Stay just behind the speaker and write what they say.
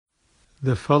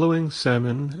The following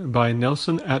sermon by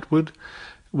Nelson Atwood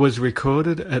was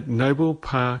recorded at Noble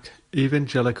Park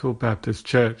Evangelical Baptist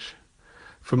Church.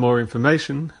 For more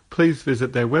information, please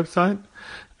visit their website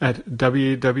at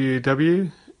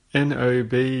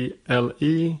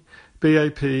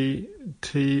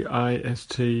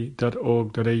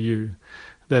www.noblebaptist.org.au.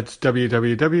 That's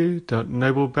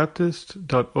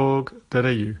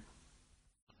www.noblebaptist.org.au.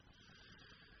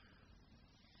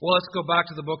 Well, let's go back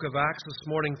to the book of Acts this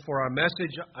morning for our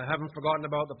message. I haven't forgotten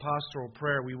about the pastoral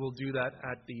prayer. We will do that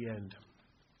at the end.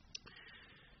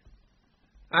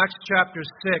 Acts chapter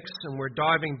 6, and we're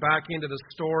diving back into the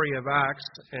story of Acts.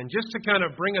 And just to kind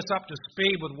of bring us up to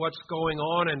speed with what's going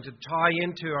on and to tie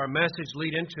into our message,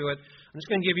 lead into it, I'm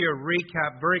just going to give you a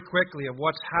recap very quickly of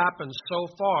what's happened so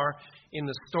far in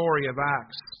the story of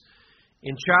Acts.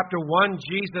 In chapter 1,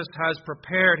 Jesus has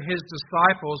prepared His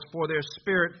disciples for their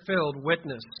Spirit-filled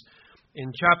witness.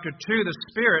 In chapter 2, the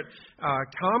Spirit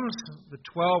comes, the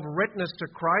 12 witness to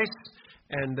Christ,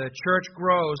 and the church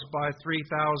grows by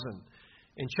 3,000.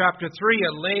 In chapter 3,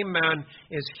 a lame man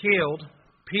is healed.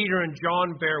 Peter and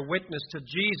John bear witness to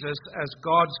Jesus as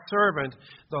God's servant,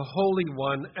 the Holy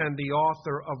One, and the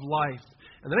author of life.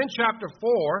 And then in chapter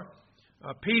 4,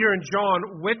 Peter and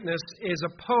John witness is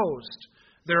opposed.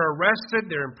 They're arrested,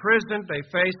 they're imprisoned, they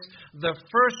face the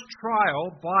first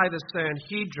trial by the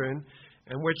Sanhedrin,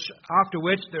 after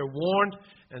which they're warned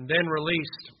and then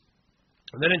released.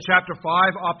 And then in chapter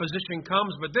 5, opposition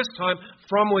comes, but this time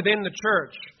from within the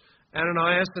church.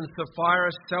 Ananias and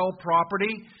Sapphira sell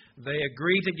property. They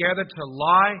agree together to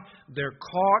lie. They're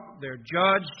caught, they're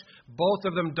judged. Both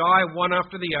of them die one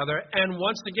after the other. And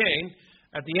once again,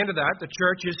 at the end of that, the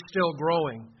church is still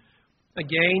growing.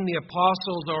 Again, the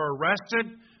apostles are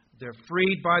arrested, they're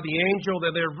freed by the angel,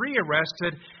 then they're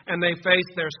rearrested, and they face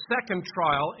their second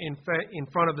trial in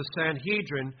front of the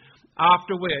Sanhedrin,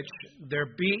 after which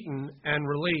they're beaten and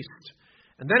released.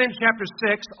 And then in chapter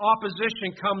 6,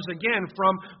 opposition comes again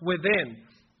from within,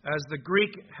 as the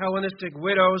Greek Hellenistic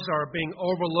widows are being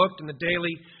overlooked in the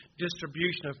daily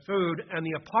distribution of food, and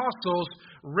the apostles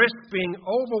risk being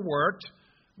overworked.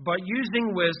 But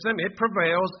using wisdom, it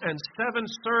prevails, and 7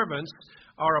 servants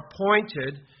are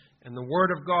appointed, and the word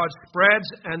of God spreads,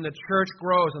 and the church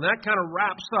grows. And that kind of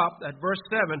wraps up, at verse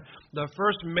 7, the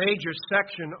first major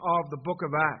section of the book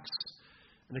of Acts.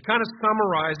 And to kind of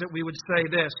summarize it, we would say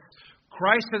this: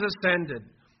 Christ has ascended,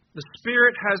 the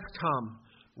Spirit has come,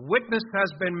 witness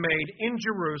has been made in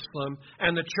Jerusalem,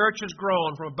 and the church has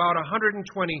grown from about 120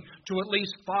 to at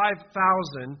least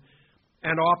 5,000.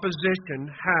 And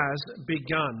opposition has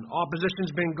begun.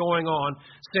 Opposition's been going on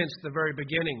since the very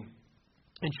beginning.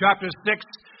 In chapters 6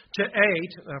 to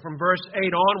 8, from verse 8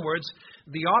 onwards,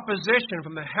 the opposition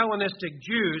from the Hellenistic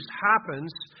Jews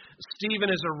happens. Stephen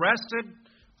is arrested,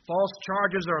 false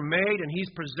charges are made, and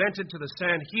he's presented to the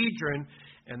Sanhedrin.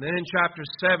 And then in chapter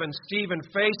 7, Stephen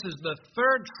faces the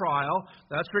third trial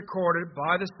that's recorded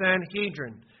by the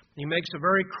Sanhedrin. He makes a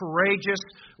very courageous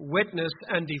witness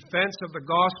and defense of the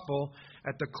gospel.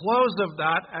 At the close of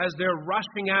that, as they're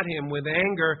rushing at him with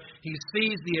anger, he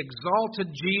sees the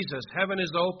exalted Jesus. Heaven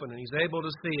is open, and he's able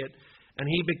to see it. And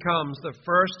he becomes the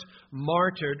first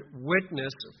martyred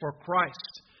witness for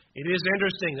Christ. It is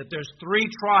interesting that there's 3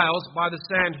 trials by the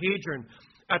Sanhedrin.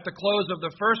 At the close of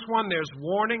the first one, there's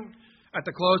warning. At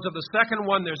the close of the second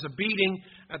one, there's a beating.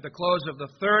 At the close of the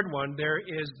third one, there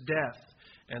is death.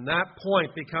 And that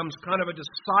point becomes kind of a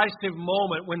decisive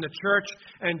moment when the church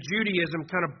and Judaism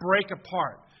kind of break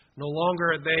apart. No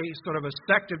longer are they sort of a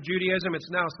sect of Judaism.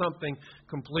 It's now something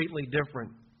completely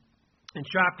different. In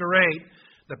chapter 8,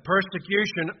 the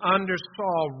persecution under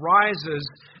Saul rises,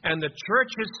 and the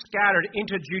church is scattered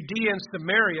into Judea and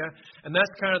Samaria. And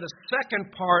that's kind of the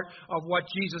second part of what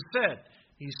Jesus said.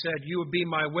 He said, "You will be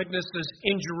my witnesses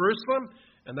in Jerusalem."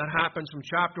 And that happens from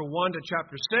chapter 1 to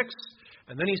chapter 6.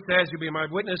 And then he says, "You'll be my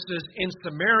witnesses in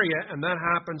Samaria," and that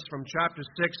happens from chapter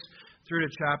 6 through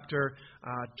to chapter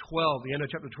 12, the end of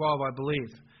chapter 12, I believe.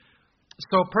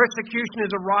 So persecution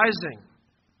is arising.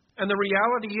 And the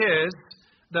reality is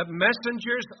that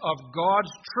messengers of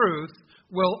God's truth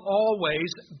will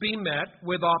always be met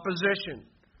with opposition.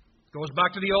 It goes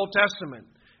back to the Old Testament.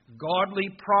 Godly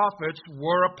prophets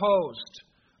were opposed.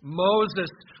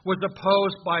 Moses was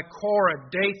opposed by Korah,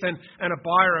 Dathan, and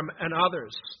Abiram, and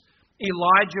others.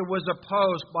 Elijah was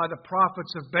opposed by the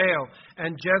prophets of Baal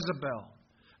and Jezebel.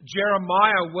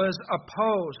 Jeremiah was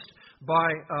opposed by,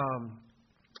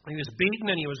 he was beaten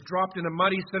and he was dropped in a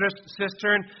muddy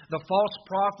cistern. The false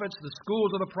prophets, the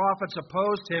schools of the prophets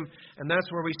opposed him, and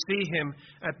that's where we see him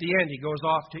at the end. He goes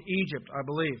off to Egypt, I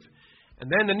believe. And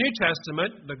then the New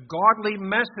Testament, the godly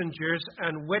messengers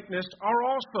and witness are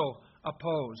also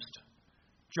opposed.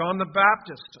 John the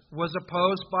Baptist was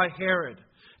opposed by Herod.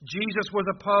 Jesus was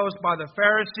opposed by the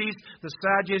Pharisees, the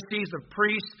Sadducees, the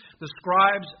priests, the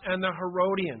scribes, and the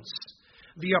Herodians.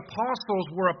 The apostles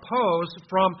were opposed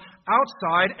from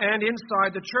outside and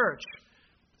inside the church.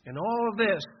 In all of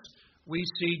this, we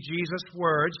see Jesus'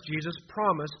 words, Jesus'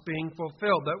 promise being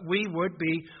fulfilled, that we would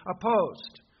be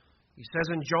opposed. He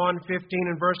says in John 15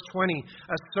 and verse 20,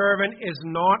 "A servant is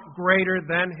not greater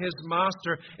than his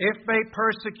master. If they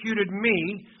persecuted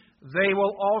me, they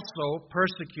will also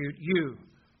persecute you."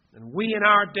 And we in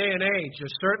our day and age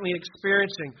are certainly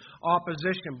experiencing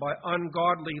opposition by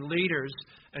ungodly leaders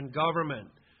and government.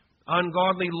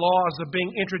 Ungodly laws are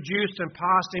being introduced and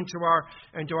passed into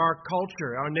our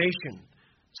culture, our nation.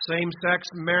 Same-sex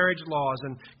marriage laws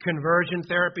and conversion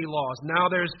therapy laws. Now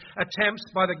there's attempts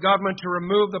by the government to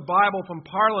remove the Bible from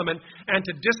Parliament and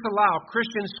to disallow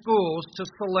Christian schools to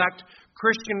select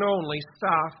Christian-only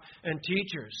staff and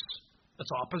teachers.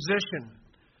 That's opposition.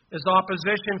 There's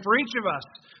opposition for each of us,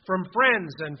 from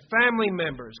friends and family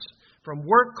members, from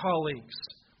work colleagues.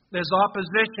 There's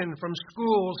opposition from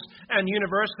schools and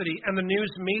university and the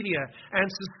news media and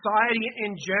society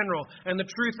in general. And the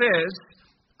truth is,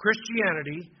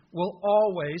 Christianity will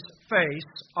always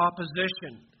face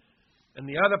opposition. And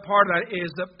the other part of that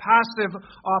is that passive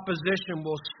opposition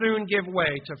will soon give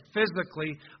way to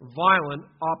physically violent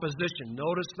opposition.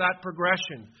 Notice that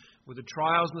progression with the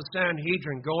trials in the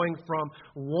Sanhedrin going from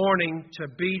warning to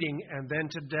beating and then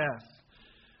to death.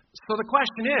 So the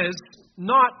question is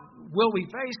not will we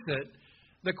face it?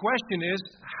 The question is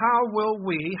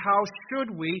how should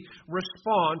we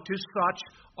respond to such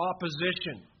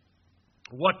opposition?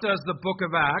 What does the book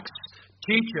of Acts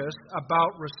teach us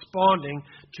about responding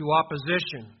to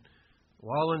opposition?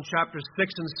 Well, in chapters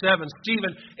 6 and 7,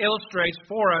 Stephen illustrates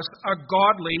for us a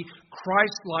godly,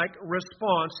 Christ-like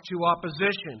response to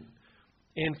opposition.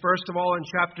 First of all, in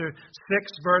chapter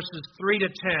 6, verses 3 to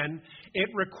 10, it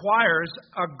requires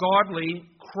a godly,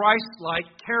 Christ-like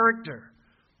character.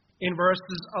 In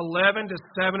verses 11 to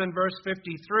 7 and verse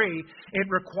 53, it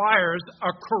requires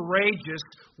a courageous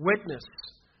witness.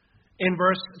 In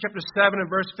chapter 7 and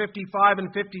verse 55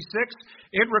 and 56,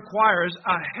 it requires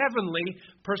a heavenly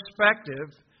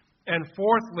perspective. And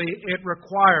fourthly, it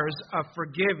requires a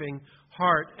forgiving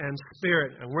heart and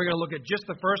spirit. And we're going to look at just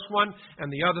the first one,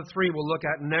 and the other three we'll look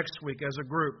at next week as a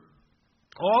group.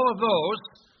 All of those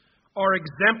are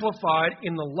exemplified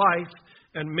in the life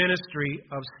and ministry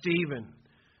of Stephen.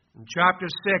 And chapter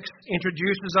 6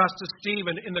 introduces us to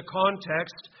Stephen in the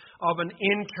context of an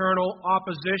internal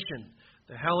opposition.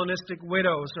 The Hellenistic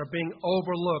widows are being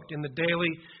overlooked in the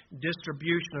daily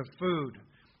distribution of food.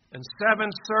 And 7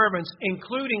 servants,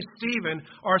 including Stephen,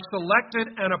 are selected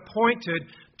and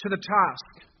appointed to the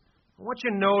task. I want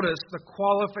you to notice the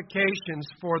qualifications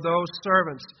for those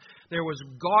servants. There was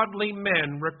godly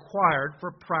men required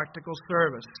for practical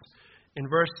service. In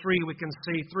verse 3, we can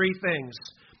see 3 things.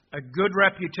 A good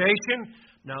reputation.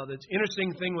 Now, the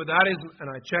interesting thing with that is, and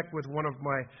I checked with one of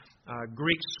my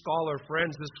Greek scholar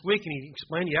friends this week, and he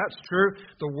explained, yeah, it's true.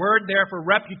 The word there for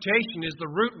reputation is the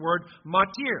root word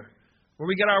martyr, where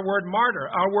we get our word martyr,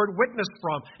 our word witness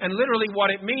from. And literally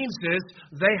what it means is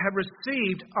they have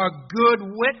received a good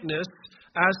witness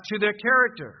as to their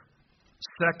character.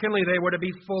 Secondly, they were to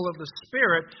be full of the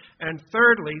Spirit. And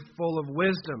thirdly, full of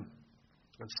wisdom.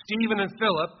 And Stephen and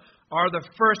Philip are the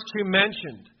first 2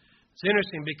 mentioned. It's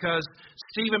interesting because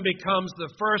Stephen becomes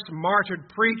the first martyred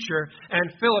preacher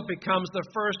and Philip becomes the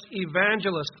first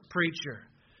evangelist preacher.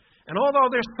 And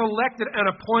although they're selected and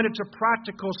appointed to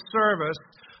practical service,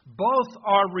 both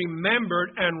are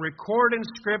remembered and recorded in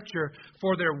Scripture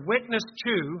for their witness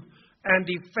to and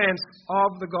defense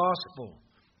of the gospel.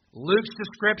 Luke's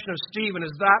description of Stephen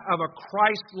is that of a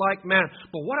Christ-like man.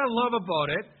 But what I love about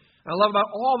it, I love about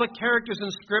all the characters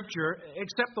in Scripture,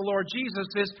 except the Lord Jesus,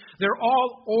 is they're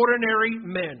all ordinary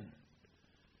men.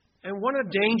 And one of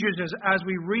the dangers is, as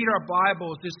we read our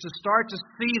Bibles, is to start to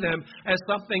see them as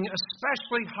something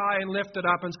especially high and lifted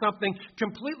up and something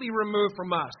completely removed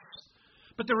from us.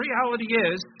 But the reality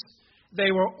is, they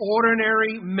were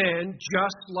ordinary men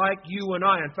just like you and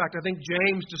I. In fact, I think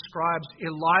James describes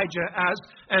Elijah as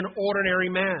an ordinary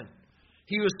man.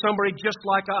 He was somebody just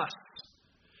like us.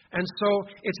 And so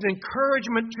it's an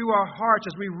encouragement to our hearts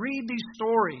as we read these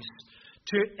stories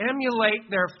to emulate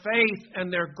their faith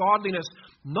and their godliness,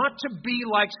 not to be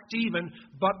like Stephen,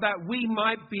 but that we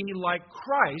might be like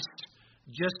Christ,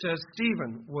 just as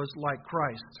Stephen was like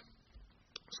Christ.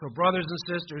 So, brothers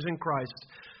and sisters in Christ,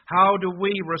 how do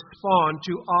we respond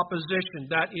to opposition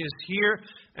that is here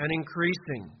and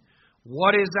increasing?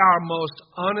 What is our most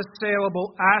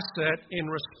unassailable asset in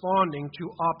responding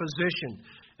to opposition?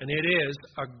 And it is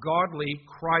a godly,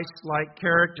 Christ-like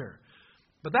character.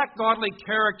 But that godly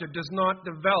character does not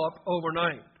develop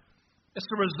overnight. It's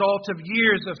the result of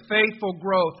years of faithful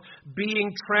growth,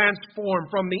 being transformed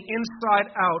from the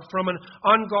inside out, from an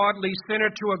ungodly sinner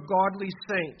to a godly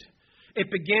saint.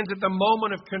 It begins at the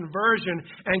moment of conversion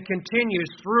and continues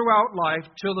throughout life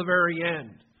till the very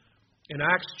end. In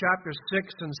Acts chapter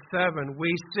 6 and 7,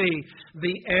 we see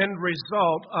the end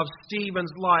result of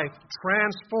Stephen's life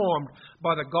transformed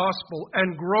by the gospel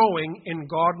and growing in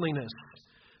godliness.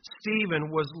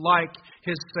 Stephen was like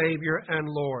his Savior and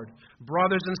Lord.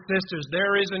 Brothers and sisters,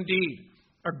 there is indeed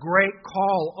a great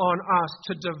call on us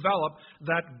to develop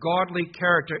that godly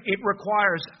character. It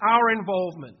requires our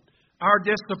involvement, our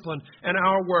discipline, and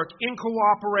our work in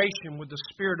cooperation with the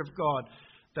Spirit of God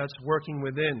that's working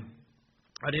within.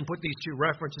 I didn't put these two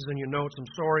references in your notes,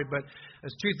 I'm sorry, but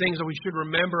there's two things that we should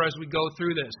remember as we go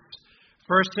through this.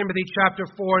 1 Timothy chapter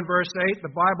 4 and verse 8,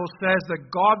 the Bible says that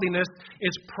godliness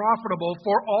is profitable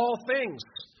for all things.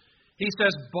 He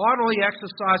says bodily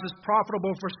exercise is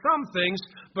profitable for some things,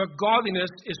 but godliness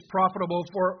is profitable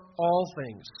for all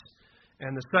things.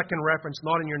 And the second reference,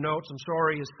 not in your notes, I'm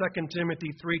sorry, is 2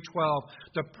 Timothy 3:12.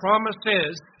 The promise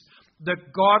is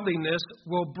that godliness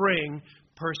will bring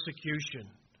persecution,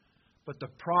 but the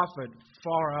profit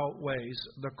far outweighs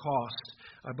the cost.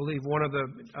 I believe one of the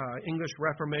English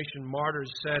Reformation martyrs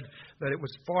said that it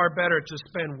was far better to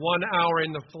spend 1 hour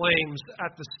in the flames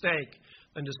at the stake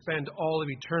than to spend all of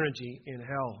eternity in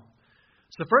hell.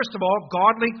 So first of all,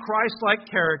 godly Christ-like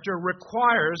character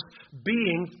requires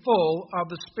being full of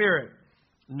the Spirit.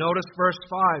 Notice verse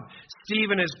 5.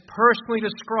 Stephen is personally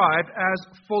described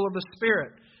as full of the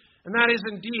Spirit. And that is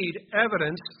indeed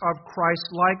evidence of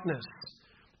Christ-likeness.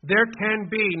 There can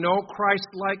be no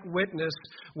Christ-like witness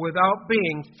without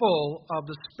being full of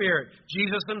the Spirit.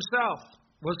 Jesus himself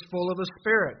was full of the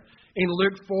Spirit. In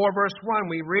Luke 4, verse 1,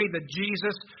 we read that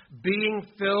Jesus, being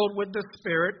filled with the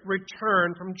Spirit,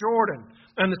 returned from Jordan.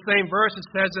 And the same verse, it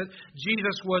says that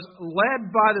Jesus was led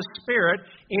by the Spirit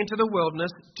into the wilderness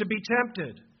to be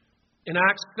tempted. In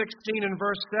Acts 16 and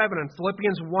verse 7 and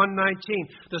Philippians 1:19,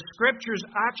 the Scriptures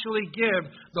actually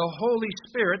give the Holy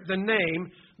Spirit the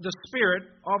name, the Spirit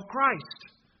of Christ.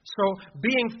 So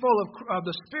being full of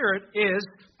the Spirit is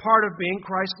part of being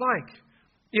Christ-like.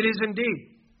 It is indeed.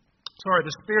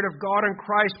 The Spirit of God in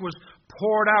Christ was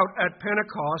poured out at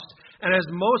Pentecost. And as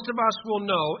most of us will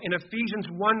know, in Ephesians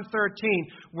 1:13,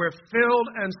 we're filled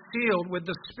and sealed with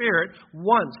the Spirit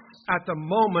once at the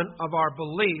moment of our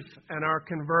belief and our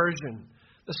conversion.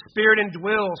 The Spirit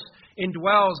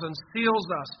indwells and seals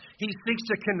us. He seeks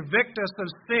to convict us of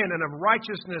sin and of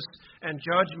righteousness and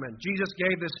judgment. Jesus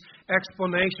gave this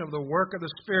explanation of the work of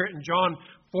the Spirit in John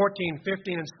 14,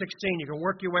 15, and 16. You can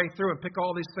work your way through and pick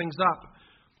all these things up.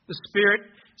 The Spirit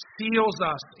seals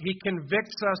us. He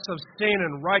convicts us of sin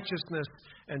and righteousness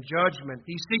and judgment.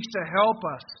 He seeks to help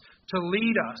us, to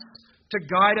lead us, to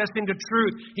guide us into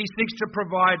truth. He seeks to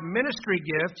provide ministry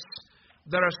gifts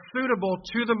that are suitable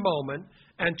to the moment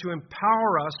and to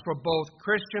empower us for both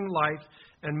Christian life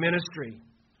and ministry.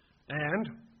 And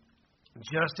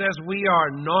just as we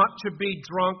are not to be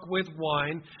drunk with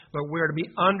wine, but we're to be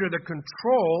under the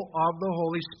control of the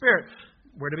Holy Spirit.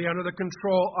 We're to be under the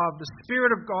control of the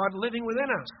Spirit of God living within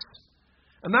us.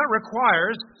 And that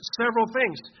requires several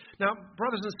things. Now,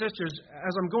 brothers and sisters,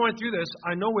 as I'm going through this,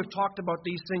 I know we've talked about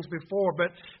these things before,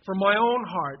 but for my own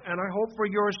heart, and I hope for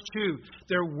yours too,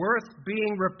 they're worth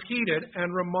being repeated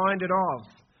and reminded of.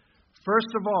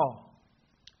 First of all,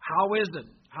 how is it?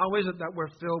 How is it that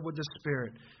we're filled with the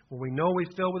Spirit? Well, we know we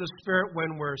fill with the Spirit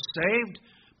when we're saved,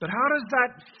 but how does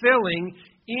that filling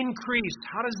increase?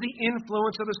 How does the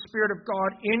influence of the Spirit of God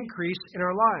increase in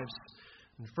our lives?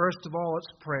 And first of all,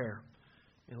 it's prayer.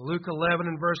 In Luke 11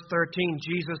 and verse 13,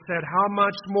 Jesus said, "How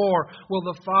much more will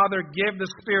the Father give the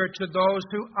Spirit to those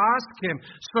who ask Him?"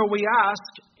 So we ask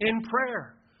in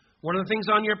prayer. One of the things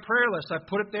on your prayer list, I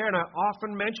put it there and I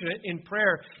often mention it in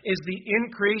prayer, is the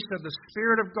increase of the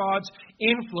Spirit of God's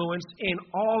influence in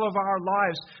all of our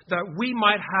lives, that we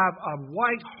might have a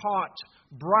white-hot,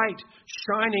 bright,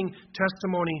 shining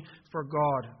testimony for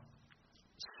God.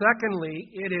 Secondly,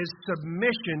 it is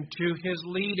submission to His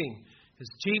leading, His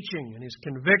teaching, and His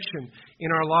conviction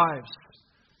in our lives.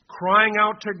 Crying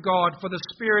out to God for the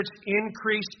Spirit's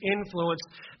increased influence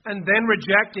and then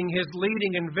rejecting His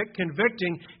leading and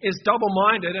convicting is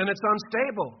double-minded and it's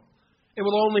unstable. It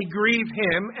will only grieve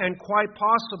Him and quite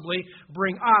possibly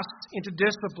bring us into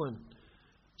discipline.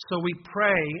 So we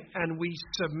pray and we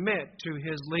submit to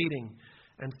His leading.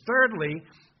 And thirdly,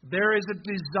 There is a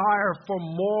desire for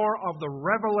more of the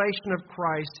revelation of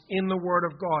Christ in the Word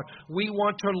of God. We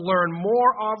want to learn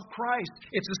more of Christ.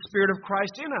 It's the Spirit of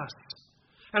Christ in us.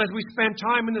 And as we spend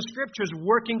time in the Scriptures,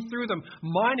 working through them,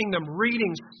 mining them,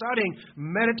 reading, studying,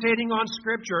 meditating on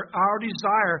Scripture, our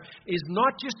desire is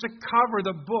not just to cover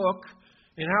the book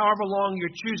in however long you're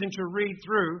choosing to read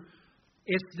through.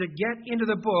 It's to get into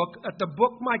the book, that the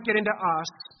book might get into us,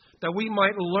 that we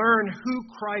might learn who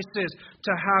Christ is,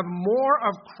 to have more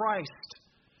of Christ,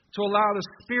 to allow the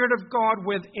Spirit of God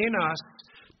within us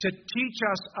to teach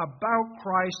us about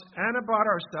Christ and about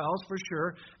ourselves, for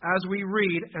sure, as we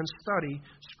read and study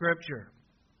Scripture.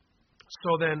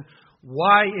 So then,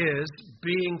 why is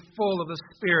being full of the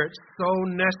Spirit so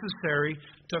necessary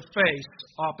to face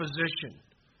opposition?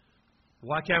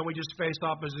 Why can't we just face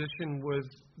opposition with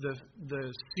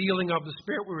the sealing of the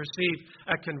Spirit we receive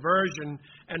at conversion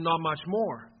and not much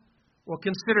more? Well,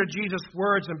 consider Jesus'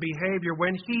 words and behavior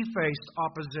when He faced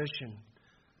opposition.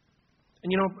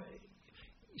 And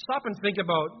stop and think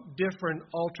about different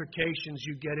altercations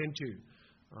you get into.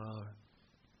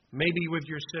 Maybe with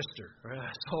your sister.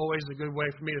 That's always a good way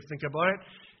for me to think about it.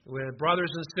 With brothers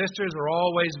and sisters are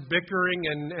always bickering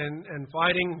and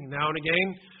fighting now and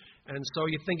again. And so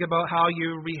you think about how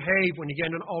you behave when you get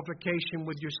into an altercation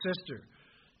with your sister.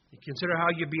 You consider how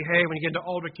you behave when you get into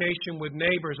altercation with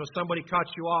neighbors or somebody cuts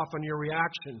you off on your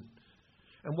reaction.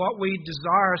 And what we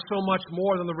desire so much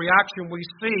more than the reaction we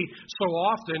see so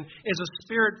often is a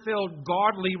Spirit-filled,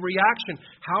 godly reaction.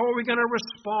 How are we going to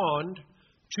respond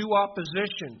to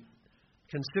opposition?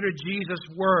 Consider Jesus'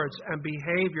 words and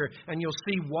behavior, and you'll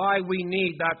see why we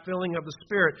need that filling of the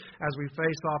Spirit as we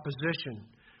face opposition.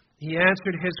 He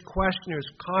answered his questioners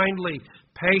kindly,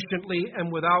 patiently,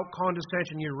 and without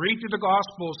condescension. You read through the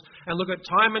Gospels and look at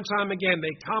time and time again.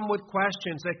 They come with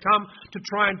questions. They come to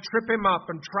try and trip him up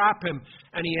and trap him.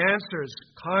 And he answers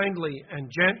kindly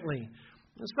and gently.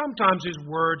 And sometimes his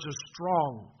words are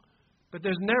strong, but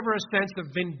there's never a sense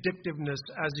of vindictiveness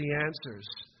as he answers.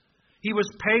 He was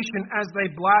patient as they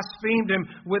blasphemed him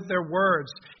with their words.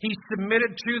 He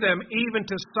submitted to them even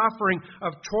to suffering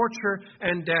of torture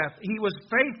and death. He was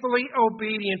faithfully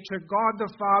obedient to God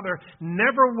the Father,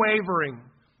 never wavering.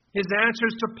 His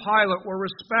answers to Pilate were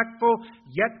respectful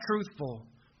yet truthful.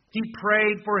 He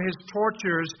prayed for his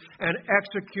torturers and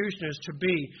executioners to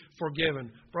be forgiven.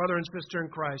 Brother and sister in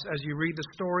Christ, as you read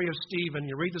the story of Stephen,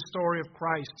 you read the story of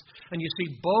Christ, and you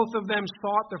see both of them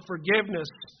sought the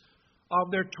forgiveness of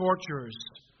their torturers.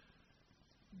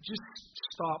 Just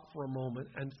stop for a moment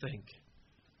and think.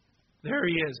 There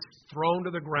he is, thrown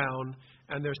to the ground,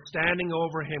 and they're standing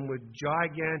over him with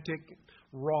gigantic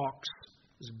rocks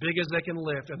as big as they can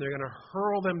lift, and they're going to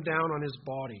hurl them down on his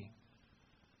body.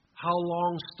 How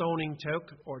long stoning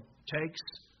took or takes,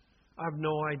 I have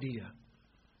no idea.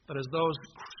 But as those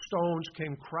stones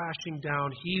came crashing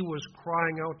down, he was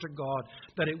crying out to God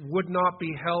that it would not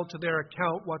be held to their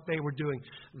account what they were doing.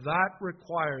 That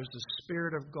requires the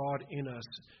Spirit of God in us,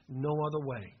 no other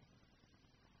way.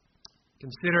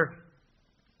 Consider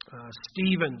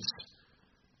Stephen's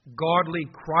godly,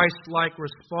 Christ-like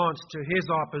response to his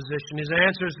opposition. His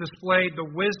answers displayed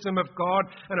the wisdom of God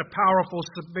and a powerful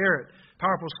spirit.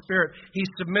 He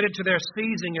submitted to their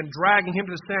seizing and dragging him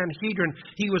to the Sanhedrin.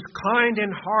 He was kind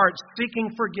in heart, seeking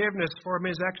forgiveness from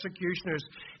his executioners.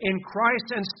 In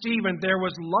Christ and Stephen, there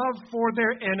was love for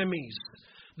their enemies.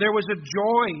 There was a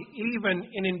joy even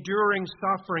in enduring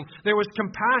suffering. There was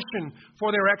compassion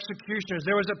for their executioners.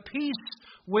 There was a peace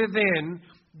within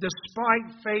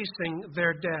despite facing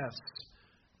their deaths.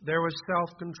 There was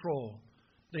self-control.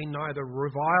 They neither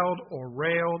reviled or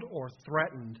railed or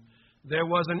threatened. There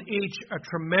was in each a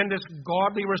tremendous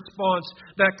godly response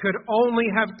that could only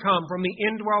have come from the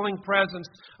indwelling presence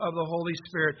of the Holy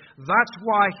Spirit. That's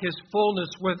why His fullness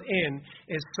within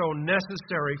is so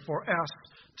necessary for us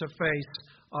to face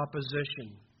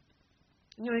opposition.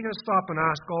 You're going to stop and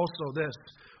ask also this.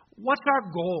 What's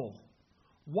our goal?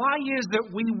 Why is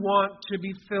it we want to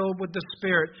be filled with the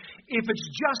Spirit? If it's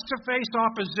just to face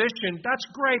opposition, that's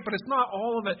great, but it's not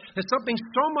all of it. There's something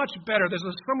so much better. There's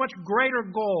a so much greater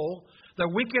goal that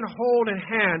we can hold in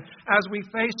hand as we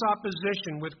face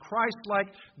opposition with Christ-like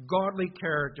godly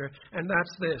character, and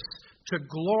that's this: to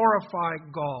glorify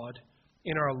God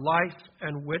in our life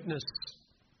and witness.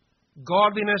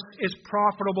 Godliness is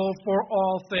profitable for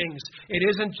all things. It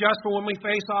isn't just for when we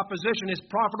face opposition. It's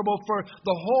profitable for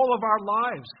the whole of our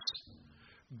lives.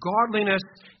 Godliness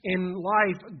in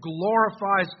life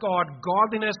glorifies God.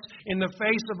 Godliness in the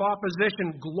face of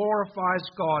opposition glorifies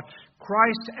God.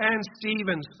 Christ and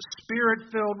Stephen's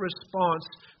Spirit-filled response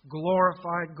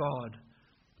glorified God.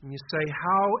 And you say,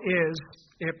 how is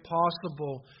it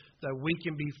possible that we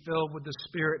can be filled with the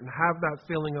Spirit and have that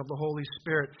filling of the Holy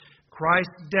Spirit.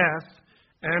 Christ's death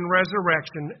and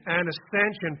resurrection and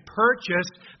ascension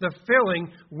purchased the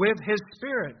filling with His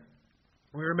Spirit.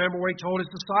 We remember what He told His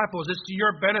disciples, "It's to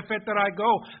your benefit that I go,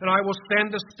 and I will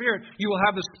send the Spirit. You will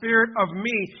have the Spirit of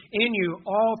me in you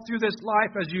all through this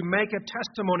life as you make a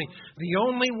testimony." The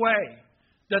only way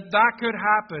that could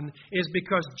happen is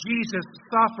because Jesus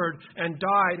suffered and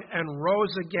died and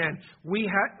rose again. We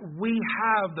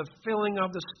have the filling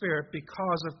of the Spirit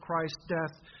because of Christ's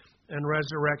death and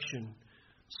resurrection.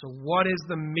 So what is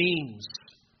the means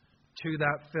to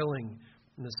that filling?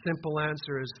 And the simple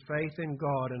answer is faith in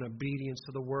God and obedience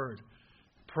to the Word.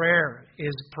 Prayer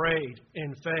is prayed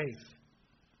in faith.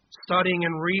 Studying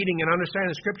and reading and understanding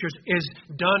the Scriptures is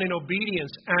done in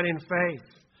obedience and in faith.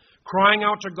 Crying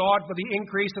out to God for the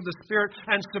increase of the Spirit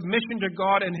and submission to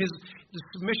God and the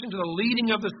submission to the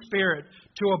leading of the Spirit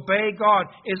to obey God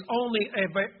is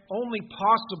only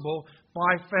possible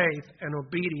by faith and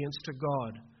obedience to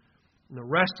God. And the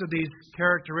rest of these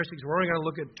characteristics, we're only going to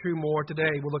look at two more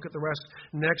today. We'll look at the rest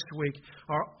next week,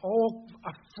 are all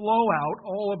a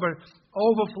all of an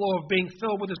overflow of being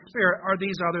filled with the Spirit are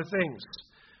these other things.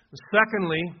 And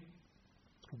secondly,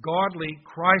 godly,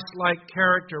 Christ-like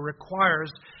character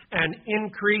requires an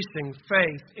increasing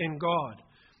faith in God.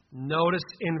 Notice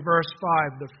in verse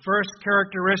 5, the first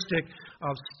characteristic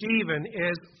of Stephen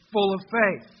is full of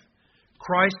faith.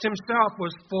 Christ Himself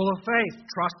was full of faith,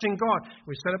 trusting God.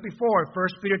 We said it before,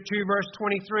 1 Peter 2, verse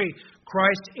 23.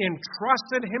 Christ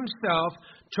entrusted Himself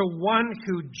to one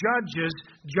who judges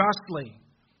justly.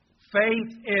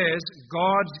 Faith is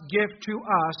God's gift to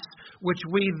us, which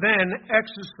we then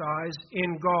exercise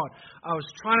in God. I was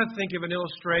trying to think of an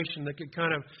illustration that could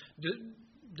kind of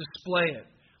display it.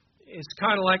 It's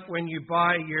kind of like when you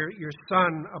buy your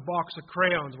son a box of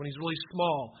crayons when he's really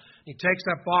small. He takes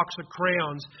that box of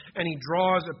crayons and he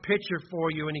draws a picture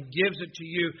for you and he gives it to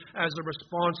you as a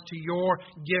response to your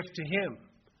gift to him.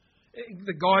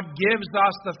 God gives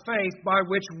us the faith by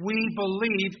which we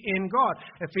believe in God.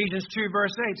 Ephesians 2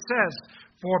 verse 8 says,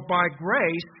 "For by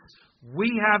grace we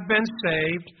have been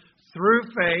saved through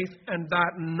faith, and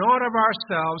that not of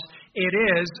ourselves, it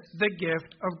is the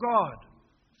gift of God."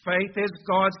 Faith is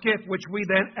God's gift, which we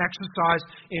then exercise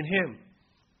in Him.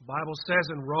 The Bible says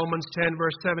in Romans 10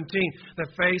 verse 17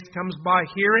 that faith comes by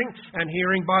hearing, and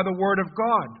hearing by the Word of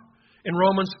God. In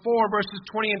Romans 4 verses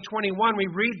 20 and 21, we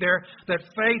read there that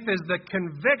faith is the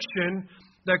conviction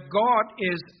that God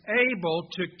is able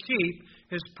to keep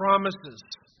His promises.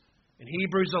 In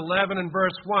Hebrews 11 and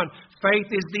verse 1, faith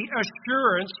is the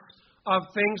assurance of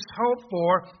things hoped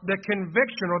for, the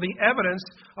conviction or the evidence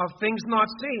of things not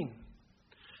seen.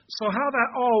 So how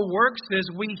that all works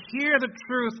is we hear the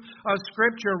truth of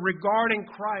Scripture regarding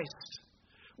Christ.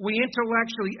 We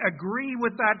intellectually agree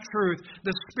with that truth.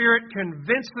 The Spirit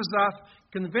convinces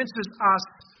us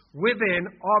within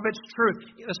of its truth.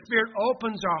 The Spirit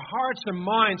opens our hearts and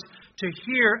minds to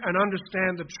hear and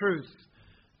understand the truth.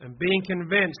 And being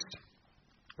convinced,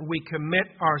 we commit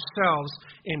ourselves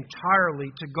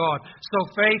entirely to God.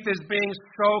 So faith is being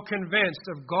so convinced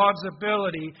of God's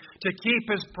ability to keep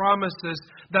His promises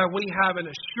that we have an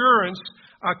assurance,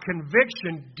 a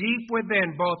conviction deep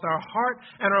within both our heart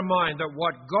and our mind that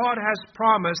what God has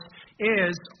promised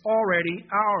is already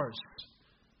ours.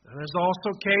 And there's also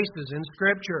cases in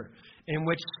Scripture in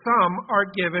which some are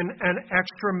given an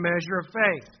extra measure of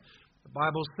faith. The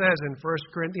Bible says in 1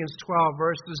 Corinthians 12,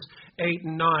 verses 8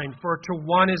 and 9, "For to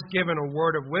one is given a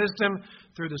word of wisdom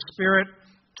through the Spirit,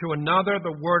 to another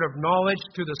the word of knowledge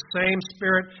through the same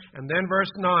Spirit," and then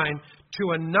verse 9,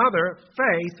 "to another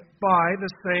faith by the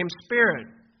same Spirit."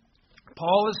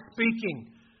 Paul is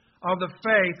speaking of the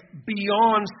faith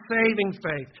beyond saving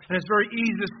faith. And it's very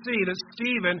easy to see that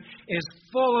Stephen is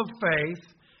full of faith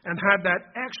and had that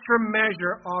extra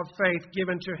measure of faith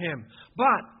given to him.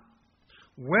 But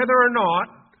whether or not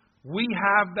we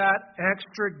have that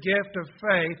extra gift of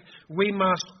faith, we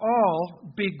must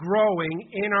all be growing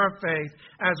in our faith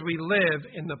as we live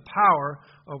in the power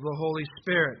of the Holy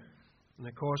Spirit. And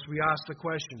of course, we ask the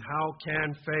question, how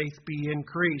can faith be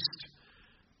increased?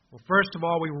 Well, first of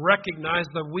all, we recognize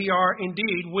that we are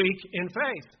indeed weak in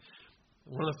faith.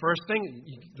 One of the first things,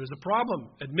 there's a problem.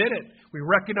 Admit it. We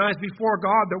recognize before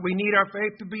God that we need our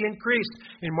faith to be increased.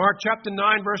 In Mark chapter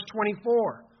 9, verse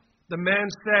 24, the man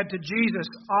said to Jesus,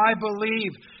 "I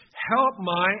believe, help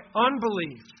my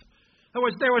unbelief." In other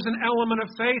words, there was an element of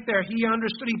faith there. He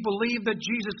understood, he believed that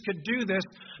Jesus could do this,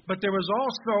 but there was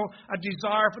also a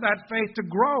desire for that faith to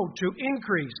grow, to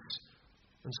increase.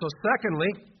 And so secondly,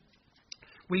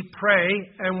 We pray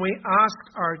and we ask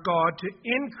our God to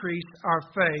increase our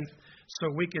faith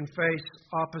so we can face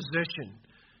opposition.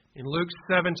 In Luke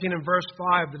 17 and verse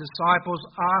 5, the disciples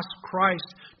asked Christ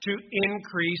to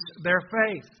increase their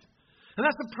faith. And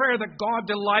that's a prayer that God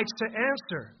delights to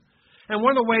answer. And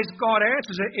one of the ways God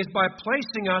answers it is by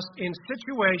placing us in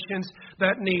situations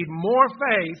that need more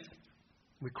faith.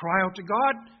 We cry out to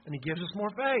God, and He gives us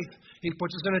more faith. He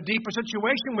puts us in a deeper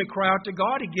situation. We cry out to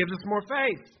God, He gives us more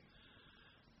faith.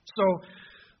 So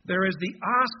there is the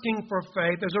asking for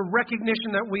faith. There's a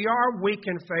recognition that we are weak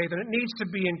in faith, and it needs to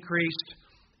be increased.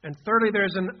 And thirdly,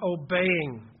 there's an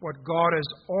obeying what God has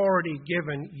already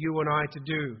given you and I to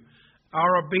do.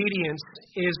 Our obedience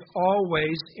is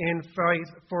always in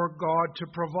faith for God to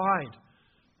provide.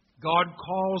 God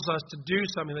calls us to do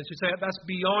something that you say, that's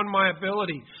beyond my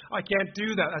ability. I can't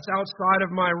do that. That's outside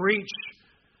of my reach.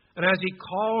 And as He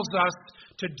calls us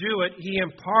to do it, He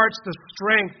imparts the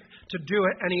strength to do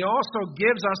it, and He also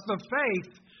gives us the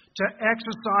faith to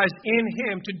exercise in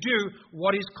Him to do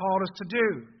what He's called us to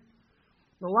do.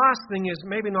 The last thing is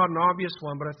maybe not an obvious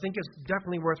one, but I think it's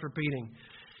definitely worth repeating.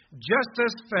 Just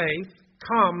as faith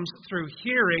comes through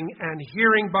hearing, and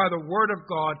hearing by the Word of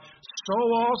God, so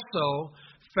also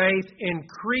faith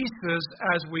increases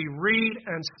as we read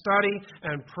and study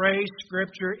and pray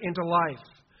Scripture into life.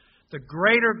 The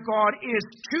greater God is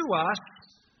to us,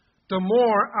 the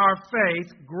more our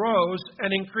faith grows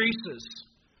and increases.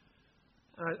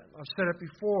 I've said it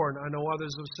before, and I know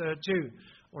others have said it too.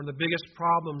 One of the biggest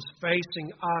problems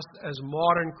facing us as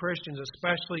modern Christians,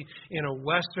 especially in a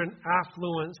Western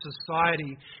affluent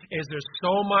society, is there's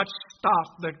so much stuff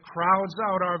that crowds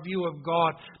out our view of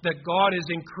God, that God is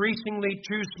increasingly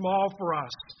too small for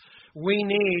us. We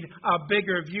need a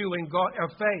bigger view in God of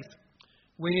faith.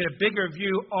 We need a bigger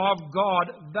view of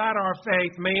God that our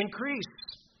faith may increase.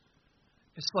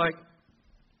 It's like,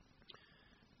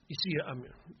 you see, I'm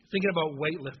thinking about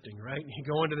weightlifting, right? You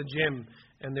go into the gym,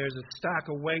 and there's a stack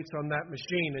of weights on that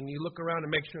machine, and you look around and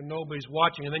make sure nobody's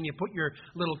watching, and then you put your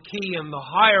little key in the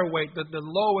higher weight, the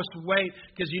lowest weight,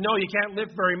 because you know you can't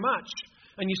lift very much,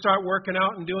 and you start working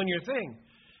out and doing your thing.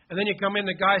 And then you come in,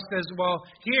 the guy says, well,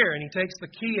 here, and he takes the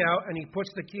key out, and he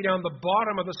puts the key down the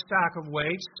bottom of the stack of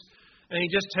weights, and he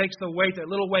just takes the weight,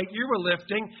 that little weight you were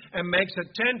lifting, and makes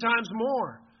it 10 times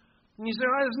more. And you say,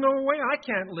 there's no way I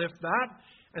can't lift that.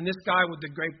 And this guy with the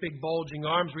great big bulging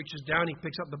arms reaches down, he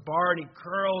picks up the bar, and he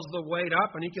curls the weight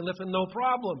up, and he can lift it no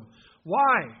problem.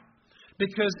 Why?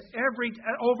 Because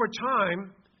over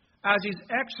time, as he's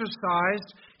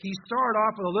exercised, he started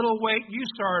off with a little weight, you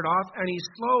started off, and he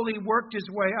slowly worked his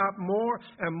way up more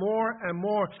and more and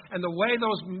more. And the way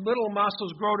those little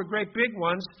muscles grow to great big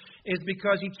ones is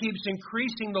because he keeps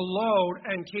increasing the load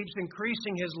and keeps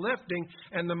increasing his lifting,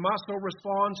 and the muscle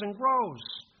responds and grows.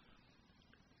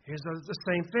 Here's the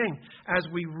same thing. As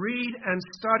we read and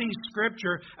study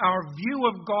Scripture, our view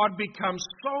of God becomes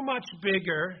so much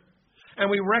bigger, and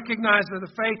we recognize that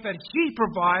the faith that He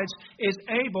provides is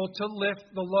able to lift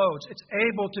the loads. It's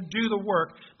able to do the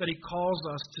work that He calls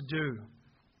us to do.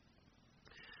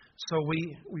 So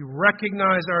we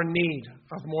recognize our need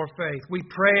of more faith. We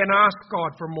pray and ask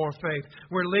God for more faith.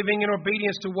 We're living in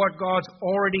obedience to what God's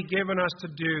already given us to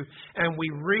do. And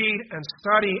we read and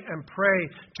study and pray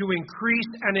to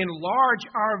increase and enlarge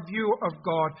our view of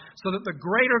God, so that the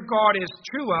greater God is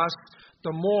to us,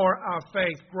 the more our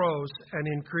faith grows and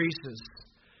increases.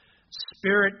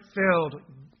 Spirit-filled,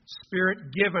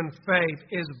 Spirit-given faith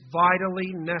is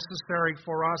vitally necessary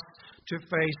for us to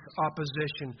face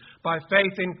opposition. By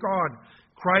faith in God,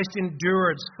 Christ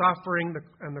endured suffering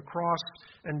and the cross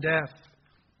and death.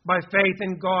 By faith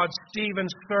in God, Stephen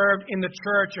served in the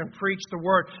church and preached the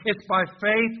word. It's by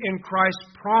faith in Christ's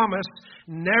promise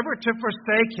never to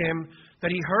forsake Him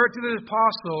that He heard through the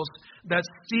apostles that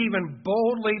Stephen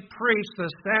boldly preached the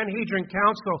Sanhedrin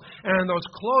Council. And in those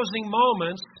closing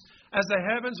moments, as the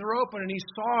heavens are open and he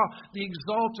saw the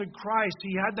exalted Christ,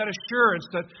 he had that assurance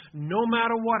that no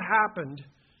matter what happened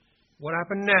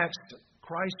next,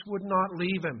 Christ would not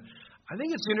leave him. I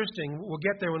think it's interesting. We'll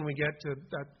get there when we get to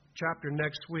that chapter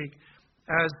next week.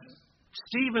 As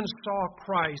Stephen saw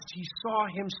Christ, he saw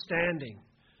Him standing.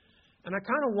 And I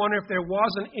kind of wonder if there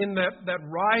wasn't in that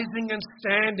rising and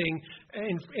standing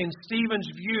in Stephen's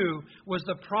view was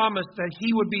the promise that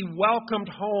he would be welcomed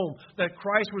home, that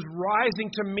Christ was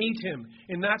rising to meet him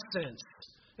in that sense.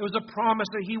 It was a promise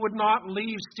that He would not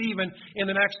leave Stephen in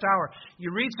the next hour.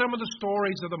 You read some of the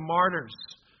stories of the martyrs,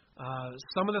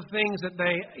 some of the things that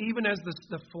they, even as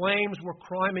the flames were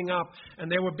climbing up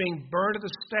and they were being burned at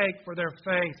the stake for their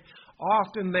faith,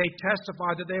 often they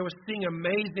testified that they were seeing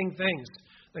amazing things,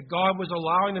 that God was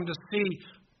allowing them to see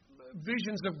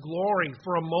visions of glory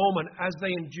for a moment as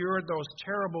they endured those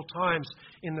terrible times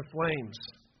in the flames.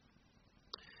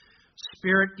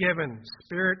 Spirit-given,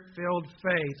 Spirit-filled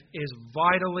faith is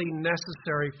vitally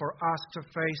necessary for us to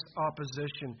face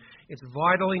opposition. It's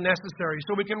vitally necessary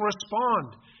so we can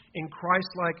respond in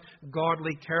Christ-like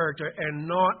godly character and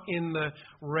not in the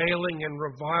railing and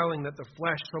reviling that the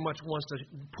flesh so much wants to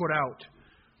put out.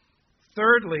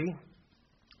 Thirdly,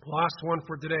 last one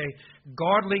for today,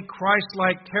 godly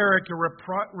Christ-like character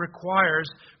requires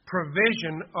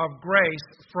provision of grace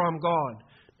from God.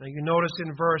 Now you notice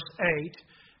in verse 8,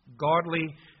 godly,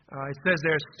 it says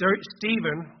there,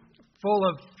 Stephen, full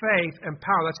of faith and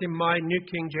power. That's in my New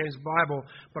King James Bible.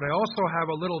 But I also have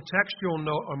a little textual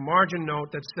note, a margin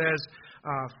note that says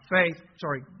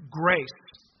grace.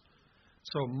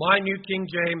 So my New King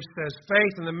James says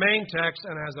faith in the main text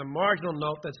and has a marginal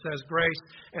note that says grace.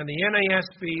 And the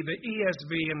NASB, the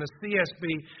ESV, and the CSB,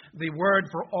 the word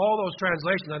for all those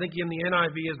translations, I think in the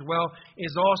NIV as well,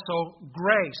 is also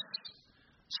grace.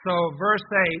 So verse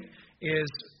 8 is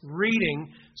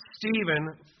reading,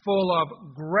 Stephen, full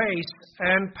of grace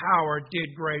and power,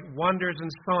 did great wonders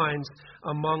and signs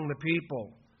among the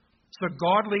people. So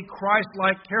godly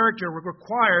Christ-like character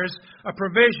requires a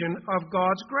provision of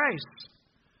God's grace.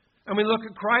 And we look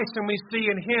at Christ and we see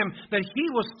in Him that He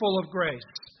was full of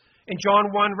grace. In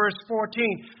John 1 verse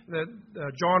 14,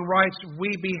 John writes, we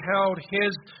beheld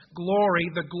His glory,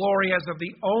 the glory as of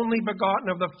the only begotten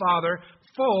of the Father,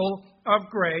 full of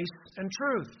grace and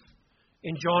truth.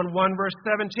 In John 1 verse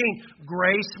 17,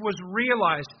 grace was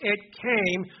realized. It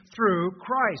came through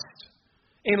Christ.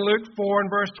 In Luke 4 and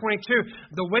verse 22,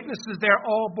 the witnesses there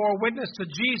all bore witness to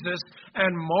Jesus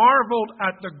and marveled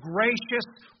at the gracious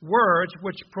words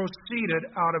which proceeded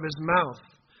out of His mouth.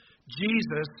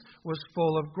 Jesus was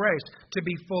full of grace. To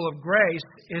be full of grace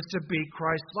is to be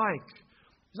Christ-like.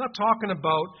 He's not talking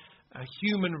about a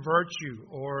human virtue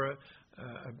or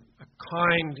a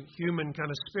kind human kind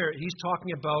of spirit. He's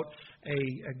talking about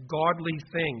a godly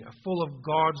thing, full of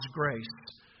God's grace.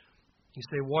 You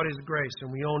say, what is grace?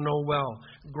 And we all know well.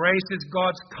 Grace is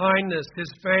God's kindness, His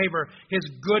favor, His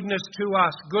goodness to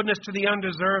us, goodness to the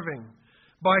undeserving.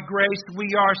 By grace we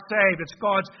are saved. It's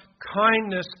God's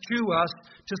kindness to us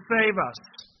to save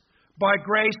us. By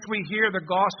grace we hear the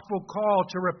gospel call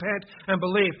to repent and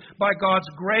believe. By God's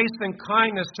grace and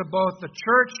kindness to both the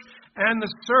church and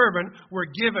the servant, we're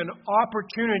given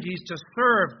opportunities to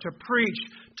serve, to preach,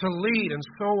 to lead, and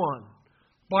so on.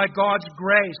 By God's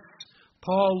grace,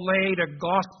 Paul laid a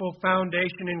gospel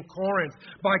foundation in Corinth.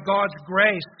 By God's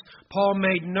grace, Paul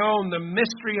made known the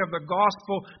mystery of the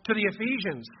gospel to the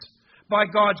Ephesians. By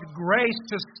God's grace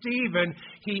to Stephen,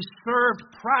 he served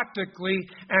practically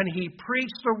and he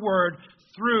preached the word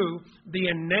through the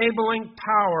enabling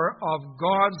power of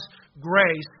God's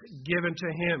grace given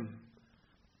to him.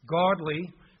 Godly,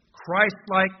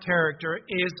 Christ-like character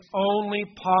is only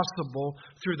possible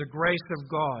through the grace of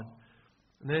God.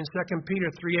 And then in 2 Peter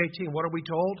 3:18, what are we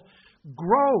told?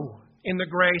 Grow in the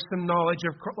grace and knowledge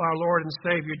of our Lord and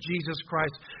Savior, Jesus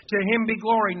Christ. To Him be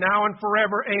glory now and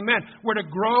forever. Amen. We're to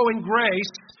grow in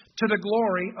grace to the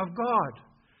glory of God.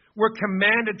 We're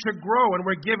commanded to grow, and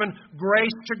we're given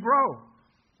grace to grow.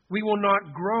 We will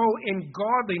not grow in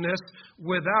godliness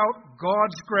without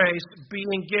God's grace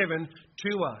being given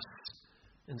to us.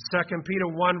 In 2 Peter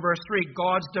 1 verse 3,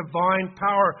 God's divine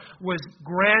power was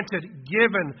granted,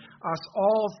 given us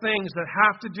all things that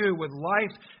have to do with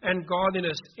life and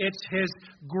godliness. It's His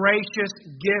gracious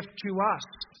gift to us.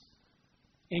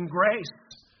 In grace,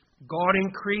 God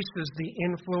increases the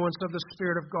influence of the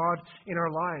Spirit of God in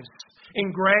our lives.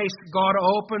 In grace, God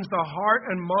opens the heart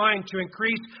and mind to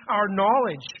increase our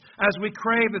knowledge as we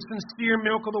crave the sincere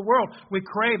milk of the world. We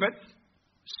crave it.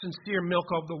 Sincere milk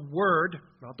of the Word,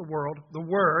 not the world, the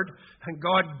Word, and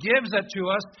God gives it to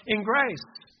us in grace.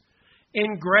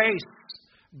 In grace,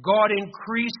 God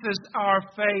increases our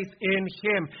faith in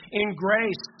Him. In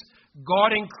grace,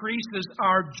 God increases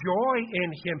our joy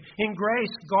in Him. In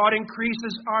grace, God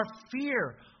increases our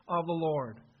fear of the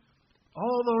Lord.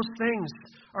 All those things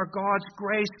are God's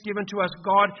grace given to us.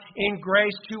 God, in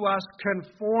grace to us,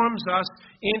 conforms us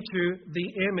into the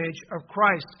image of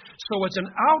Christ. So it's an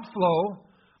outflow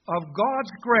of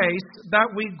God's grace that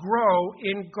we grow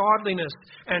in godliness.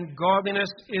 And godliness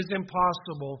is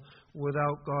impossible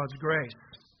without God's grace.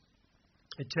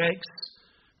 It takes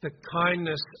the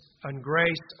kindness and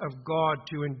grace of God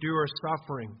to endure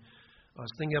suffering. I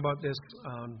was thinking about this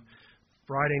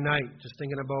Friday night, just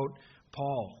thinking about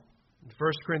Paul. In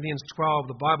 1 Corinthians 12,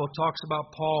 the Bible talks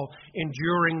about Paul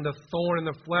enduring the thorn in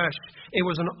the flesh. It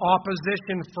was an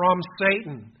opposition from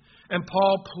Satan. And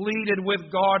Paul pleaded with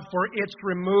God for its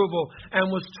removal and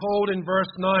was told in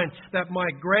verse 9 that my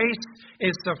grace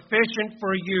is sufficient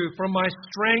for you, for my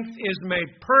strength is made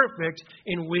perfect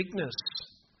in weakness.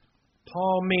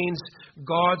 Paul means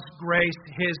God's grace,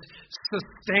 His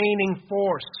sustaining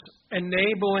force,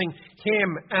 enabling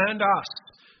him and us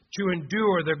to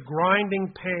endure the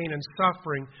grinding pain and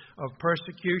suffering of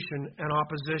persecution and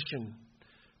opposition.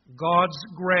 God's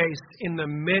grace in the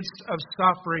midst of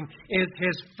suffering is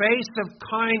His face of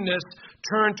kindness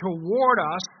turned toward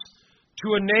us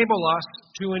to enable us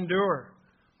to endure.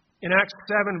 In Acts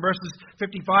 7, verses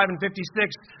 55 and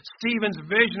 56, Stephen's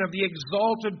vision of the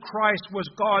exalted Christ was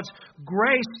God's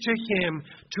grace to him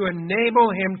to enable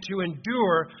him to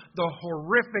endure the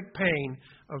horrific pain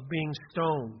of being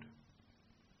stoned.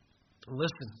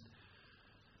 Listen,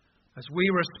 as we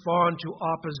respond to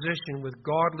opposition with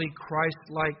godly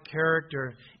Christ-like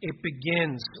character, it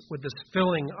begins with the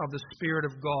filling of the Spirit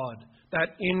of God,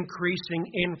 that increasing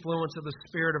influence of the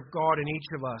Spirit of God in each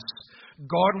of us.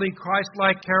 Godly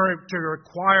Christ-like character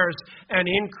requires an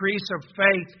increase of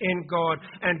faith in God,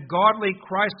 and godly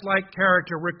Christ-like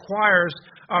character requires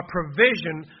a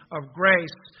provision of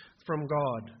grace from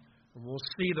God. And we'll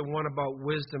see the one about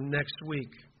wisdom next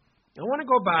week. I want to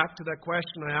go back to that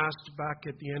question I asked back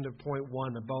at the end of point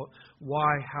 1 about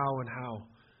why, how, and how.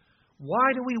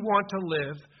 Why do we want to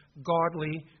live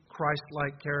godly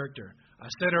Christ-like character? I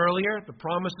said earlier, the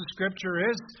promise of Scripture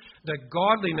is that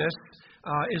godliness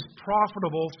is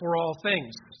profitable for all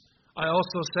things. I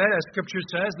also said, as Scripture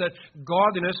says, that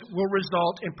godliness will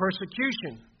result in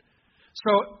persecution.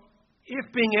 So, if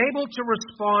being able to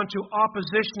respond to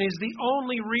opposition is the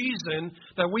only reason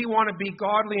that we want to be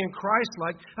godly and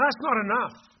Christ-like, that's not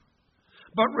enough.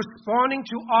 But responding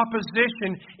to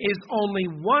opposition is only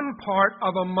one part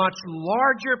of a much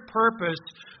larger purpose.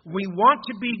 We want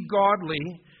to be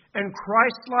godly and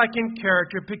Christ-like in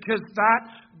character because that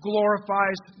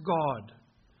glorifies God.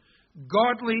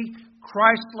 Godly,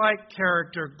 Christ-like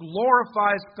character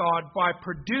glorifies God by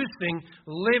producing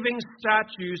living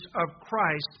statues of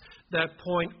Christ that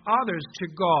point others to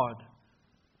God.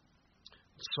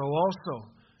 So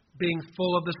also, being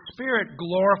full of the Spirit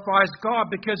glorifies God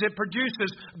because it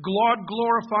produces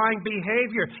God-glorifying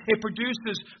behavior. It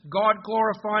produces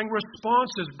God-glorifying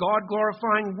responses,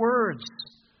 God-glorifying words.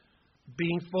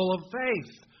 Being full of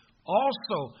faith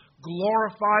also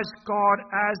glorifies God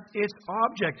as its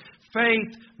object.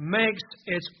 Faith makes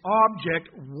its object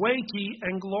weighty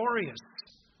and glorious.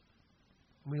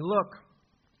 We look,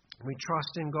 we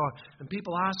trust in God. And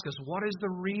people ask us, what is the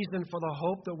reason for the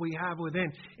hope that we have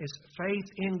within? It's faith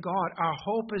in God. Our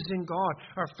hope is in God.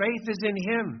 Our faith is in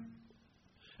Him.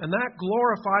 And that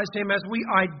glorifies Him as we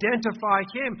identify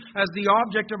Him as the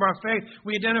object of our faith.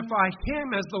 We identify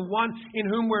Him as the one in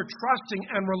whom we're trusting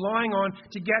and relying on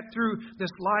to get through this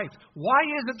life. Why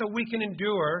is it that we can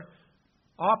endure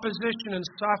opposition and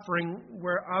suffering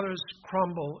where others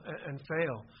crumble and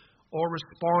fail or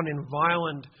respond in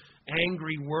violent,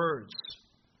 angry words?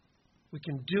 We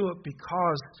can do it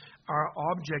because our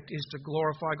object is to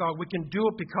glorify God. We can do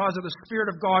it because of the Spirit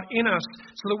of God in us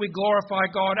so that we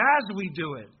glorify God as we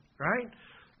do it, right?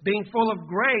 Being full of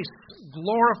grace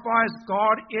glorifies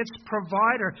God, its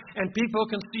provider. And people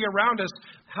can see around us,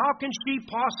 how can she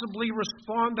possibly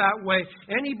respond that way?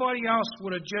 Anybody else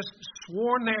would have just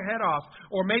sworn their head off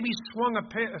or maybe swung a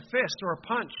fist or a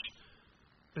punch.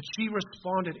 But she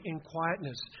responded in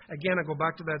quietness. Again, I go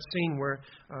back to that scene where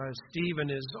Stephen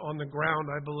is on the ground,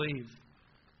 I believe.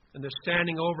 And they're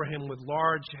standing over him with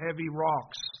large, heavy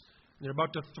rocks. And they're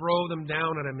about to throw them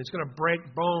down at him. It's going to break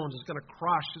bones. It's going to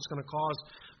crush. It's going to cause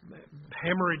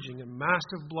hemorrhaging and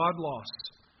massive blood loss.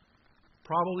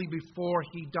 Probably before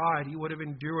he died, he would have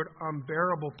endured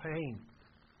unbearable pain.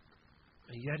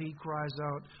 And yet he cries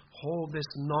out, "Hold this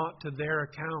not to their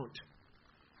account."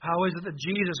 How is it that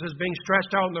Jesus is being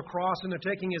stretched out on the cross and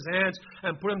they're taking His hands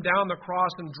and put Him down the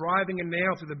cross and driving a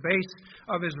nail through the base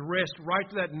of His wrist, right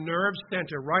to that nerve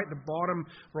center, right at the bottom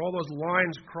where all those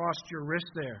lines crossed your wrist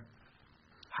there?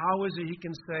 How is it He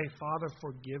can say, "Father,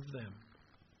 forgive them"?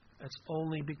 It's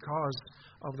only because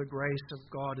of the grace of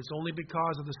God. It's only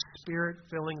because of the Spirit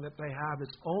filling that they have.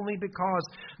 It's only because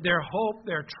their hope,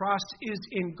 their trust is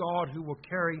in God who will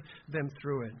carry them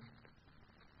through it.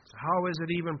 So how is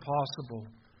it even possible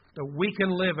that we can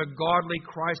live a godly,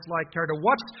 Christ-like character?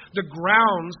 What's the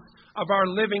grounds of our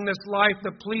living this life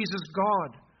that pleases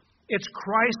God? It's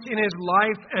Christ in His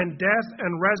life and death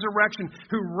and resurrection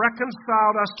who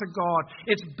reconciled us to God.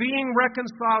 It's being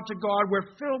reconciled to God.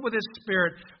 We're filled with His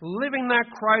Spirit. Living that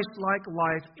Christ-like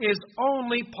life is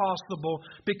only possible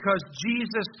because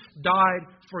Jesus died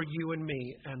for you and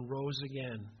me and rose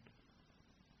again.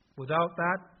 Without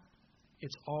that,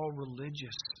 it's all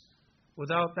religious.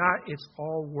 Without that, it's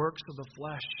all works of the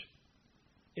flesh.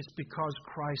 It's because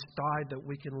Christ died that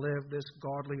we can live this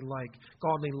godly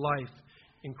life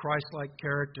in Christ-like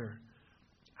character.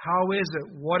 How is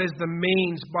it? What is the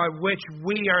means by which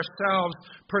we ourselves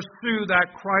pursue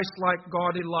that Christ-like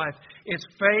godly life? It's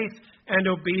faith and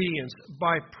obedience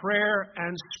by prayer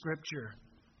and Scripture.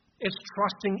 It's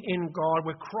trusting in God.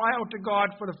 We cry out to God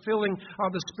for the filling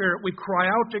of the Spirit. We cry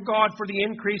out to God for the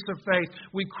increase of faith.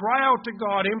 We cry out to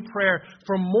God in prayer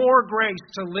for more grace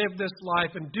to live this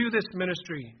life and do this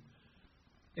ministry.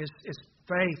 It's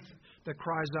faith that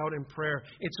cries out in prayer.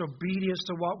 It's obedience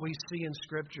to what we see in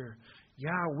Scripture.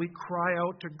 Yeah, we cry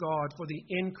out to God for the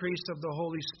increase of the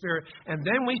Holy Spirit. And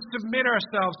then we submit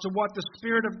ourselves to what the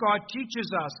Spirit of God teaches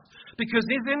us. Because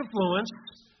His influence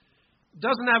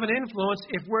doesn't have an influence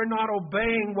if we're not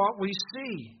obeying what we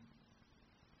see.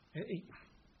 I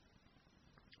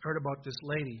heard about this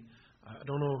lady. I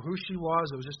don't know who she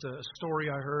was. It was just a story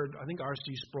I heard. I think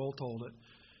R.C. Sproul told it.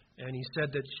 And he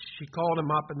said that she called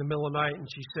him up in the middle of the night and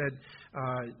she said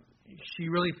she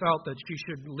really felt that she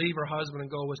should leave her husband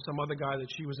and go with some other guy that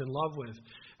she was in love with.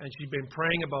 And she'd been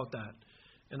praying about that.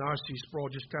 And R.C. Sproul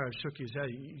just kind of shook his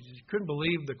head. He couldn't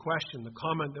believe the question, the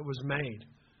comment that was made.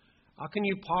 How can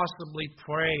you possibly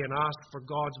pray and ask for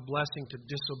God's blessing to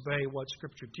disobey what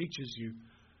Scripture teaches you?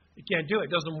 You can't do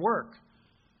it. It doesn't work.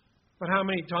 But how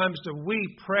many times do we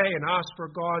pray and ask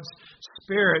for God's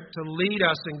Spirit to lead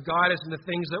us and guide us into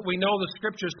things that we know the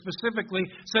Scripture specifically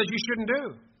says you shouldn't do?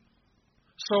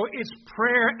 So it's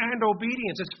prayer and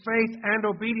obedience. It's faith and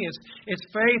obedience. It's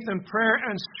faith and prayer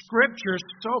and Scripture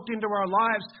soaked into our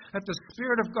lives that the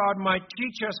Spirit of God might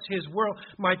teach us His Word,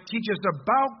 might teach us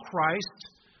about Christ,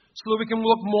 so that we can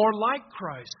look more like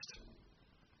Christ.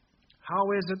 How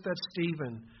is it that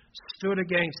Stephen stood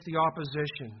against the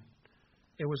opposition?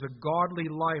 It was a godly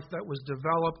life that was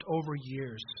developed over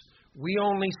years. We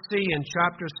only see in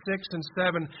chapters 6 and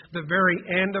 7 the very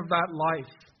end of that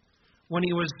life, when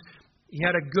he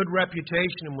had a good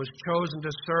reputation and was chosen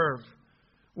to serve.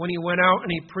 When he went out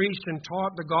and he preached and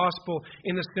taught the gospel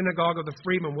in the synagogue of the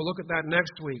freedmen. We'll look at that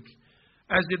next week.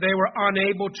 As they were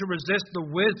unable to resist the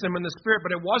wisdom and the Spirit.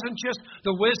 But it wasn't just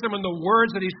the wisdom and the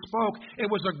words that he spoke.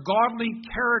 It was a godly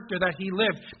character that he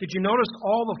lived. Did you notice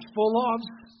all the full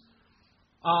ofs?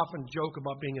 I often joke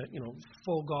about being a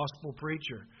full gospel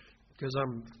preacher because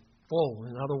I'm full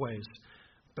in other ways.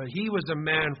 But he was a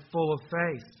man full of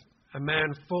faith, a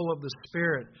man full of the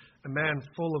Spirit, a man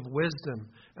full of wisdom,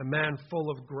 a man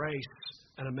full of grace,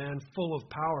 and a man full of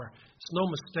power. It's no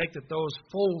mistake that those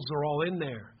fulls are all in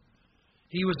there.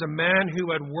 He was a man who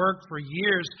had worked for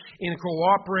years in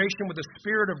cooperation with the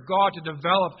Spirit of God to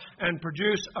develop and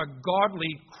produce a godly,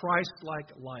 Christ-like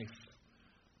life.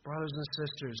 Brothers and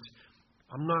sisters,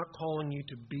 I'm not calling you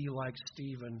to be like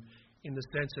Stephen in the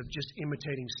sense of just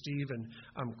imitating Stephen.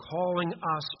 I'm calling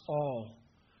us all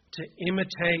to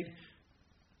imitate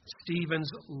Stephen's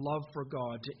love for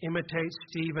God, to imitate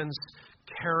Stephen's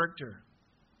character,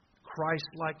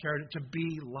 Christ-like character, to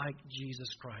be like Jesus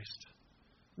Christ.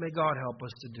 May God help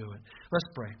us to do it. Let's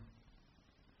pray.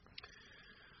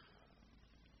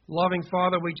 Loving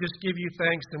Father, we just give you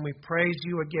thanks and we praise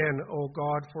you again, O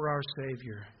God, for our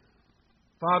Savior.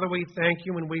 Father, we thank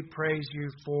you and we praise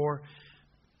you for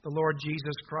the Lord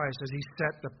Jesus Christ as He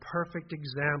set the perfect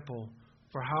example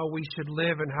for how we should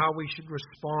live and how we should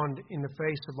respond in the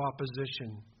face of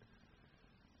opposition.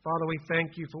 Father, we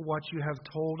thank you for what you have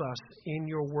told us in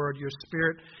your word, your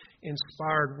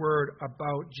Spirit-inspired word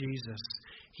about Jesus.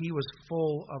 He was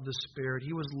full of the Spirit.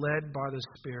 He was led by the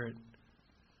Spirit.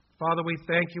 Father, we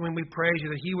thank you and we praise you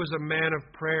that he was a man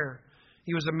of prayer.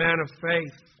 He was a man of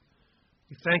faith.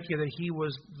 We thank you that he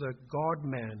was the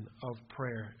God-man of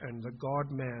prayer and the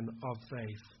God-man of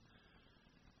faith.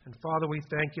 And Father, we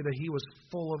thank you that he was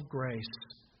full of grace.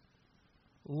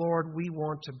 Lord, we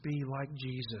want to be like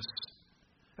Jesus.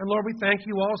 And Lord, we thank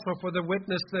you also for the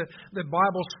witness, the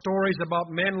Bible stories about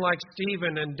men like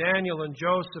Stephen and Daniel and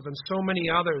Joseph and so many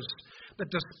others that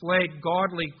displayed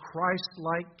godly,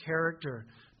 Christ-like character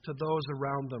to those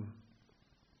around them.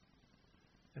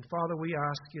 And Father, we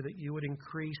ask you that you would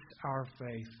increase our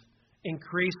faith,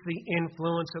 increase the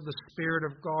influence of the Spirit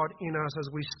of God in us as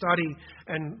we study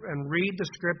and read the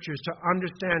Scriptures to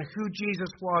understand who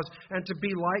Jesus was and to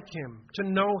be like him, to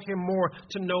know him more,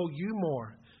 to know you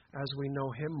more as we know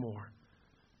him more.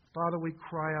 Father, we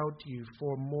cry out to you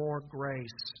for more grace,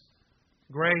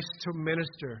 grace to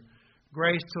minister,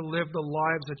 grace to live the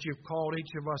lives that you've called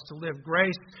each of us to live,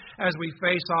 grace as we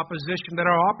face opposition, that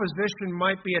our opposition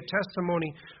might be a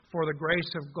testimony for the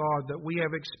grace of God that we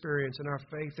have experienced in our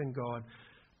faith in God.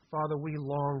 Father, we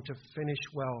long to finish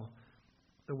well,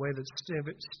 the way that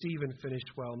Stephen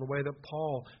finished well, and the way that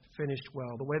Paul finished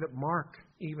well, the way that Mark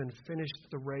even finished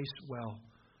the race well.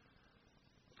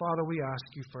 Father, we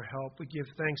ask you for help. We give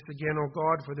thanks again, oh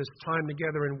God, for this time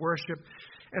together in worship.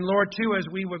 And Lord, too, as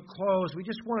we would close, we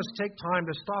just want to take time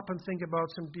to stop and think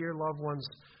about some dear loved ones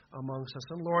amongst us.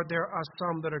 And Lord, there are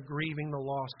some that are grieving the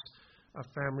loss of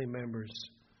family members.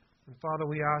 And Father,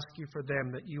 we ask you for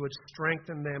them, that you would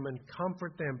strengthen them and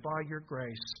comfort them by your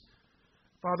grace.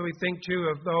 Father, we think, too,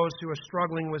 of those who are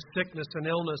struggling with sickness and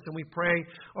illness, and we pray,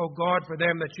 oh God, for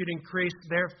them that you'd increase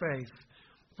their faith.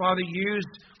 Father, use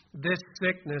this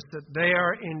sickness that they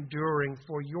are enduring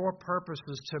for your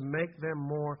purposes to make them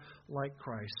more like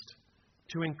Christ,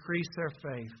 to increase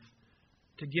their faith,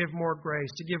 to give more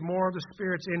grace, to give more of the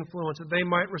Spirit's influence, that they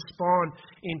might respond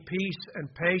in peace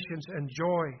and patience and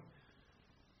joy.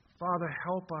 Father,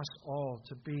 help us all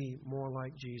to be more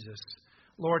like Jesus.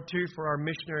 Lord, too, for our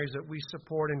missionaries that we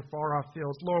support in far-off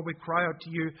fields, Lord, we cry out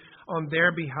to you on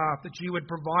their behalf that you would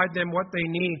provide them what they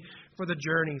need for the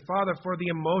journey. Father, for the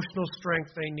emotional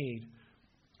strength they need,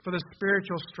 for the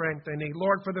spiritual strength they need.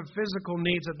 Lord, for the physical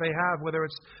needs that they have, whether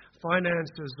it's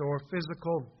finances or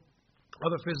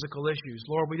other physical issues.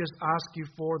 Lord, we just ask you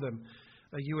for them,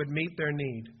 that you would meet their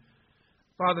need.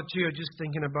 Father, too, just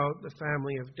thinking about the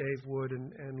family of Dave Wood,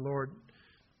 and Lord,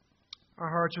 our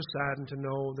hearts are saddened to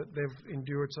know that they've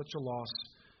endured such a loss.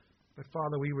 But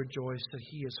Father, we rejoice that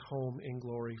he is home in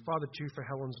glory. Father, too, for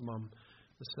Helen's mom,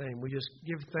 the same. We just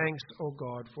give thanks, oh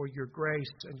God, for your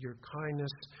grace and your kindness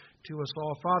to us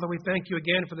all. Father, we thank you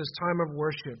again for this time of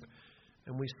worship,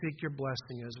 and we seek your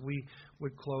blessing as we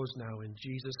would close now. In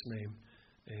Jesus' name,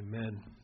 amen.